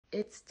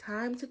It's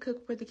time to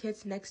cook for the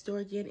kids next door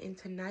again, and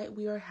tonight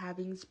we are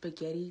having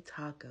spaghetti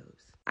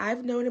tacos.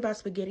 I've known about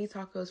spaghetti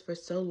tacos for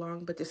so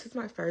long, but this is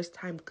my first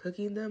time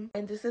cooking them,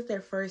 and this is their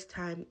first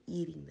time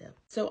eating them.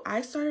 So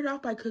I started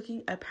off by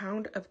cooking a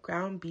pound of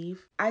ground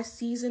beef. I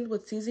seasoned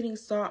with seasoning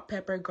salt,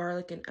 pepper,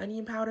 garlic, and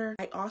onion powder.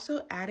 I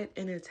also added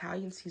an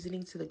Italian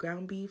seasoning to the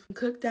ground beef and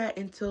cooked that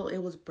until it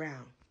was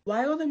brown.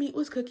 While the meat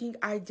was cooking,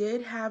 I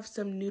did have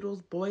some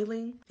noodles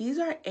boiling. These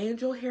are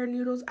angel hair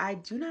noodles. I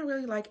do not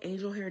really like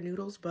angel hair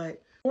noodles,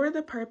 but for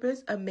the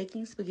purpose of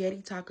making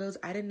spaghetti tacos,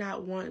 I did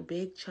not want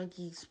big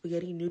chunky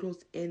spaghetti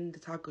noodles in the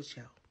taco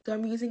shell. So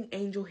I'm using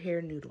angel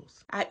hair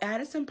noodles. I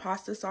added some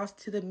pasta sauce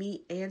to the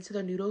meat and to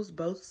the noodles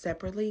both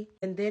separately.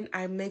 And then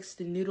I mixed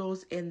the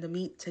noodles and the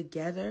meat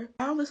together.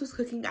 While this was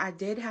cooking, I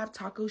did have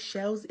taco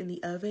shells in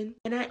the oven.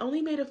 And I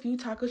only made a few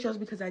taco shells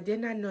because I did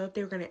not know if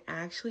they were going to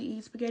actually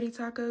eat spaghetti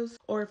tacos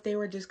or if they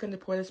were just going to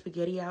pour the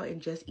spaghetti out and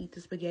just eat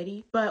the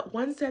spaghetti. But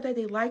one said that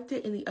they liked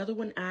it and the other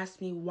one asked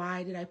me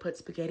why did I put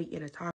spaghetti in a taco.